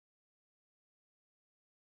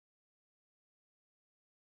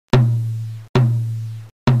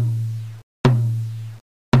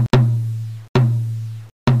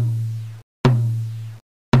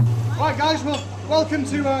guys, well, welcome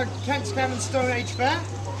to Kents Cavern Stone Age Fair.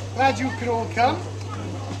 Glad you could all come.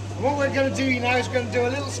 And what we're going to do now is we're going to do a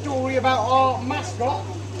little story about our mascot.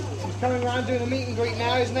 He's coming around doing a meet and greet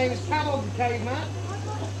now. His name is Cavog the Caveman.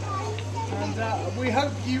 And we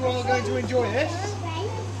hope you are going to enjoy this.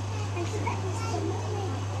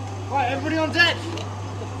 Right, everybody on deck.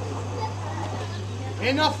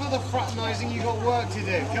 Enough of the fraternising, you've got work to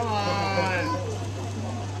do. Come on.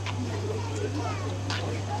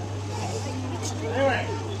 Anyway,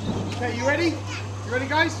 okay, you ready? You ready,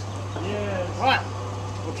 guys? Yes. Right.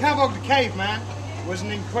 Well, Cavog the Caveman was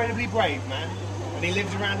an incredibly brave man, and he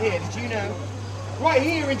lived around here. Did you know? Right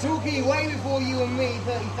here in Torquay, way before you and me,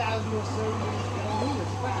 30,000 or so years ago, he was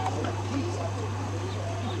fat as a pizza.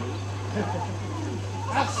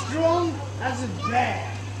 As strong as a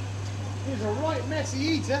bear. He was a right messy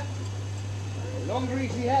eater. Long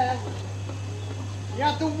greasy hair. He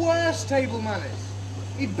had the worst table manners.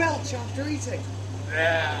 He'd belch after eating.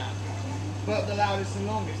 But the loudest and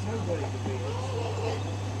longest, nobody could beat it.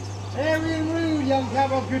 Airy and rude young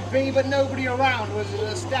Cavog could be, but nobody around was as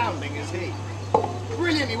astounding as he.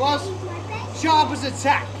 Brilliant he was. Sharp as a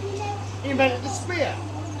tack. He invented the spear.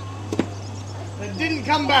 That didn't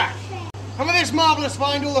come back. And with this marvellous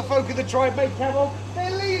find, all the folk of the tribe made Cavog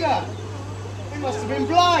their leader. He must have been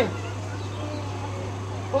blind.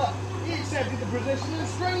 But he accepted the position, and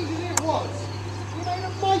strange as it was, he made a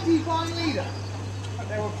mighty fine leader. But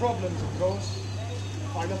there were problems, of course,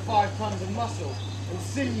 like the 5 tons of muscle and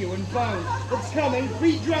sinew and bone that's coming,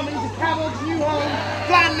 beat drumming to Cavog's new home,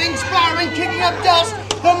 flattening, sparring, kicking up dust,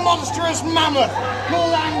 the monstrous mammoth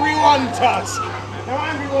called Angry One Tusk. Now,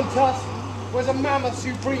 Angry One Tusk was a mammoth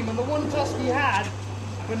supreme, and the one tusk he had,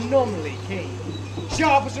 phenomenally keen.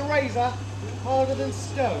 Sharp as a razor, harder than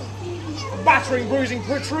stone. A battering, bruising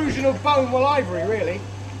protrusion of bone, well, ivory, really.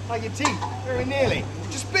 Like your teeth, very nearly.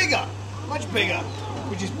 Just bigger, much bigger,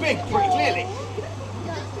 which is big, pretty clearly.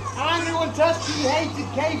 Angry One Tusk, he hated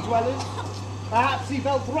cave dwellers. Perhaps he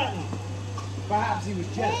felt threatened. Perhaps he was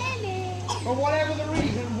jealous. But whatever the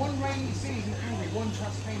reason, one rainy season, Angry One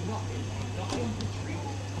Tusk came knocking the tree.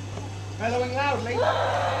 Bellowing loudly,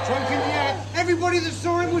 trunk in the air, everybody that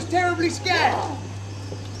saw him was terribly scared.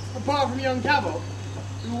 Apart from young Cavog,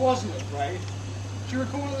 who wasn't afraid. Do you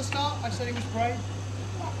recall at the start I said he was brave?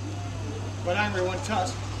 But Angry One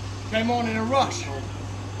Tusk came on in a rush.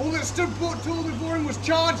 All that stood tall before him was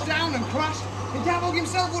charged down and crushed, and Cavog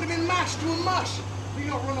himself would have been mashed to a mush if he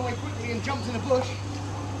not run away quickly and jumped in a bush.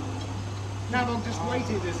 Cavog just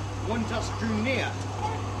waited as One Tusk drew near.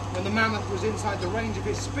 When the mammoth was inside the range of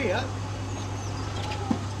his spear,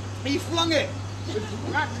 he flung it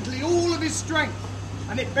with practically all of his strength,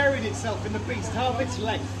 and it buried itself in the beast half its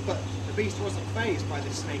length. But the beast wasn't fazed by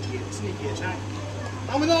this sneaky attack.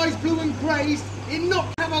 And with eyes blue and crazed, it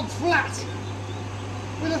knocked Cavog flat.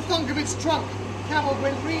 With a thunk of its trunk, Cavog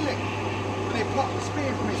went reeling, and it plucked the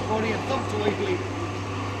spear from his body and thumped away bleeding.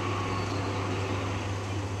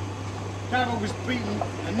 Cavog was beaten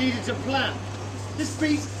and needed to plan. This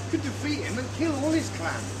beast could defeat him and kill all his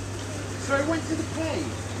clan. So he went to the cave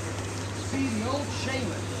to see the old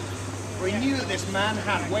shaman, for he knew that this man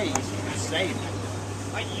had ways he could save him.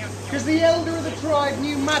 Because the elder of the tribe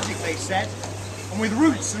knew magic, they said, and with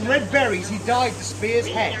roots and red berries he dyed the spear's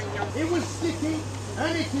head. It was sticky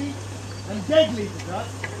and icky and deadly to touch.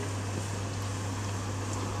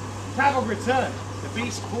 Cavog returned, the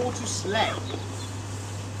beast for to slay.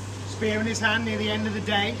 Spear in his hand near the end of the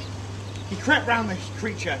day, he crept round the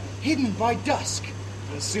creature, hidden by dusk,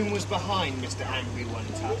 and soon was behind Mr. Angry One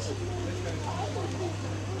Tusk.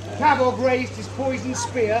 Cavog raised his poisoned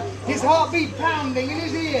spear, his heartbeat pounding in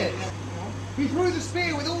his ears. He threw the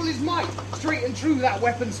spear with all his might, straight and true that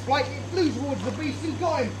weapon's flight. It flew towards the beast and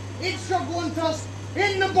got him. It struck One Tusk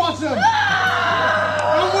in the bottom.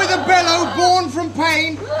 And with a bellow born from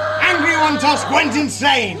pain, Angry One Tusk went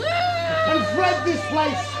insane and fled this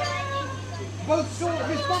place. Both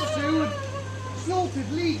his monster who had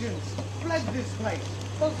slaughtered legions fled this place.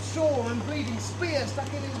 Both sore and bleeding, spear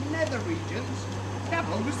stuck in his nether regions.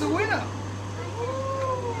 Cavog was the winner.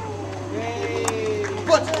 Yay.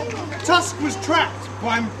 But Tusk was trapped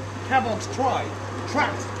by Cavog's tribe,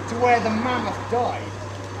 trapped to where the mammoth died,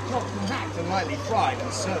 chopped and hacked and lightly fried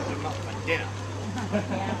and served him up for dinner.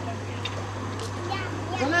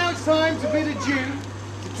 So now it's time to bid adieu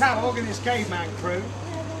to Cavog and his caveman crew.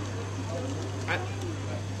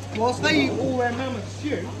 Whilst they eat all their mammoth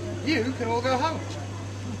stew, you can all go home.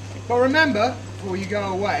 But remember, before you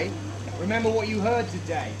go away, remember what you heard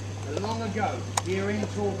today, long ago, here in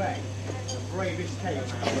Torbay, the bravest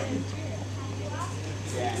caveman.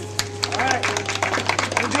 Yeah. Alright.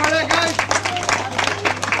 Enjoy that, guys.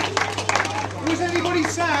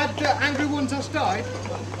 sad that Angry One Tusk died?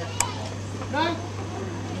 No?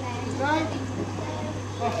 No?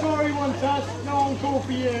 Oh, sorry, One Tusk. No encore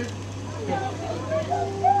for you.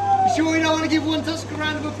 You sure you don't want to give One Tusk a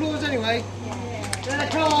round of applause anyway? Yeah.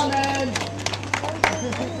 Come on then.